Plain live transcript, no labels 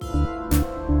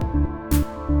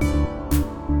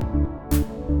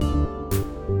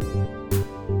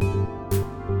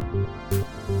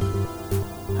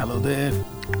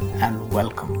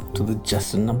the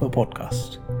JustANumber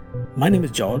podcast. My name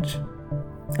is George,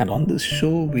 and on this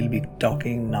show we'll be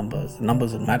talking numbers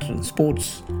that matter in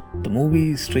sports, the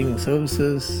movies, streaming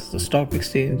services, the stock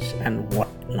exchange, and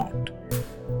whatnot.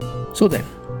 So then,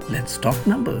 let's talk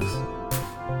numbers.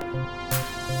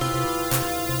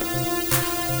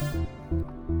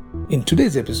 In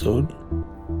today's episode,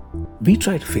 we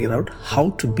try to figure out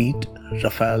how to beat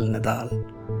Rafael Nadal,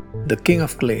 the king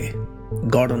of clay,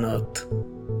 God on earth,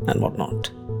 and whatnot.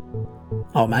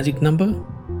 Our magic number?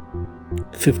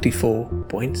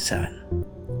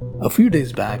 54.7. A few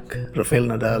days back, Rafael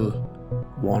Nadal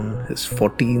won his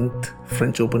 14th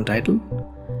French Open title.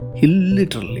 He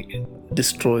literally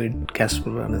destroyed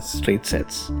Casper in his straight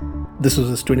sets. This was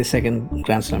his 22nd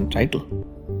Grand Slam title.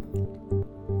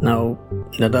 Now,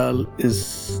 Nadal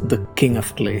is the king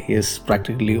of clay. He has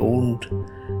practically owned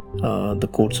the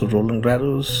courts of Roland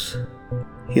Garros.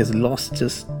 He has lost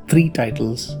just 3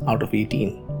 titles out of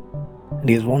 18. And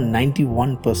he has won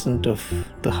 91% of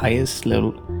the highest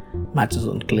level matches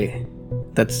on clay.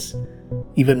 That's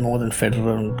even more than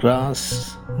Federer on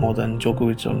grass, more than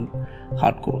Djokovic on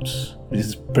hard courts, which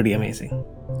is pretty amazing.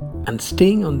 And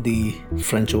staying on the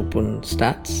French Open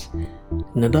stats,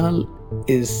 Nadal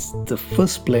is the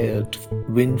first player to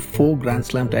win 4 Grand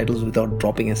Slam titles without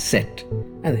dropping a set.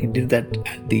 And he did that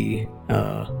at the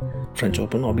French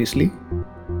Open, obviously.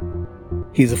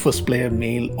 He's the first player,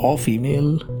 male or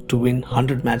female, to win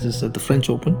 100 matches at the French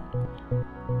Open.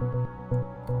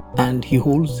 And he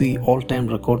holds the all-time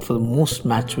record for the most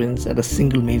match wins at a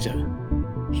single major.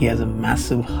 He has a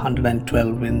massive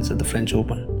 112 wins at the French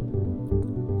Open.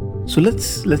 So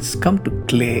let's come to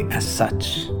clay as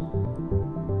such.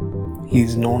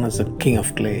 He's known as the king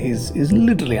of clay. He's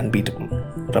literally unbeatable,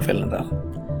 Rafael Nadal.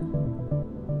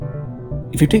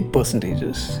 If you take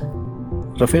percentages,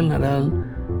 Rafael Nadal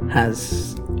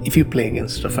has, if you play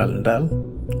against Rafael Nadal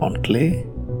on clay,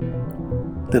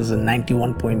 there is a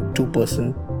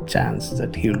 91.2% chance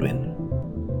that he will win.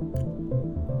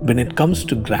 When it comes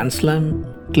to Grand Slam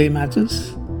clay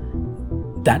matches,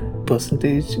 that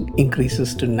percentage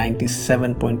increases to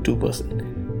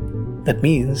 97.2%. That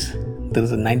means there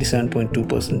is a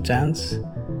 97.2% chance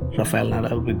Rafael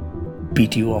Nadal will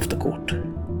beat you off the court.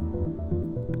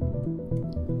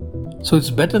 So it's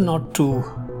better not to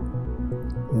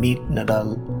meet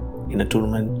Nadal in a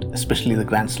tournament, especially the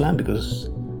Grand Slam, because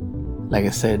like I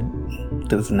said,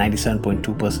 there is a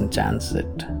 97.2% chance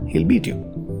that he'll beat you.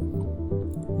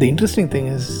 The interesting thing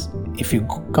is, if you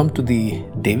come to the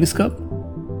Davis Cup,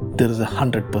 there is a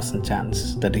 100%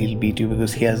 chance that he'll beat you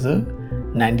because he has a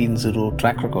 19-0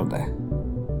 track record there.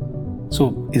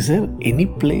 So is there any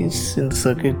place in the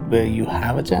circuit where you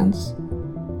have a chance?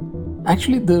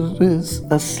 Actually, there is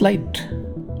a slight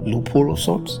loophole of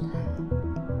sorts.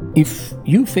 If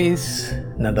you face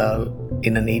Nadal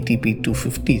in an ATP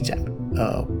 250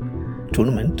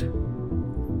 tournament,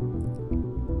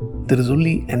 there is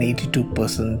only an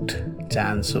 82%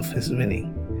 chance of his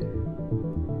winning.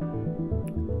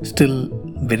 Still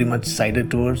very much sided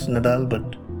towards Nadal,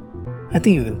 but I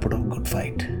think you can put up a good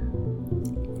fight.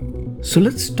 So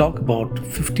let's talk about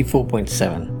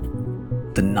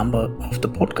 54.7, the number of the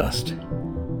podcast.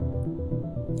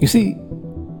 You see,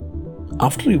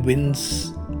 after he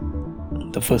wins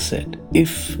the first set,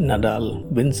 if Nadal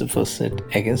wins the first set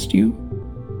against you,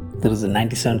 there is a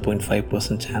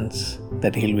 97.5% chance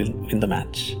that he'll win the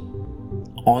match.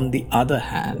 On the other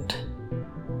hand,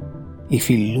 if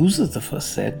he loses the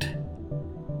first set,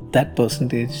 that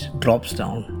percentage drops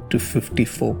down to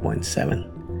 54.7.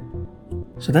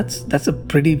 So that's a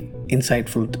pretty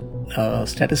insightful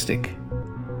statistic.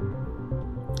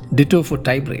 Ditto for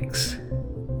tie breaks.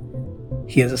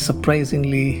 He has a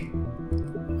surprisingly,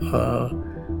 I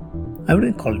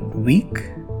wouldn't call it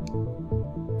weak,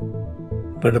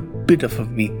 but a bit of a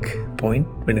weak point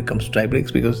when it comes to tie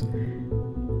breaks, because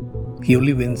he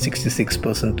only wins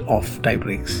 66% of tie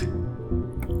breaks.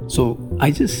 So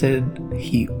I just said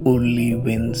he only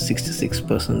wins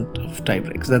 66% of tie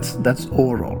breaks. That's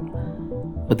overall.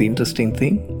 But the interesting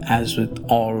thing, as with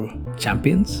all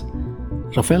champions,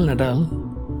 Rafael Nadal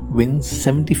wins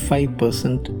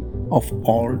 75% of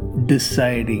all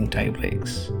deciding tie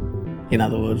breaks. In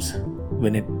other words,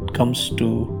 when it comes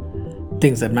to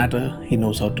things that matter, he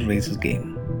knows how to raise his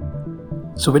game.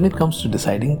 So when it comes to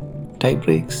deciding tie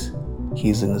breaks,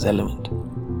 he's in his element.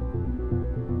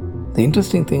 The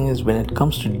interesting thing is, when it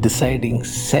comes to deciding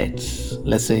sets,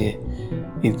 let's say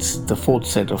it's the 4th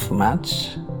set of a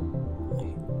match,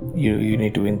 you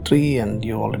need to win 3 and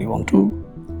you already won 2,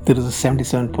 there is a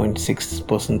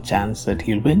 77.6% chance that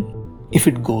he'll win. If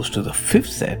it goes to the 5th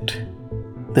set,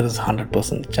 there is a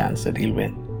 100% chance that he'll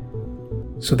win.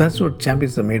 So that's what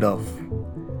champions are made of.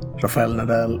 Rafael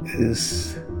Nadal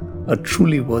is a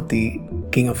truly worthy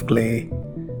king of clay,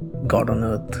 god on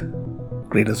earth,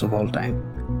 greatest of all time.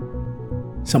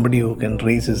 Somebody who can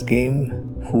raise his game,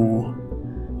 who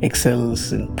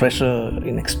excels in pressure,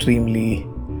 in extremely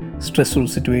stressful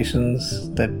situations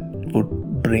that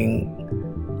would bring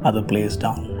other players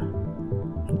down,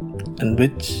 and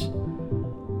which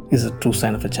is a true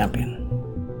sign of a champion.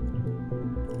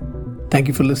 Thank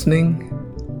you for listening,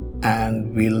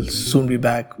 and we'll soon be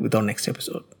back with our next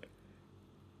episode.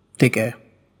 Take care.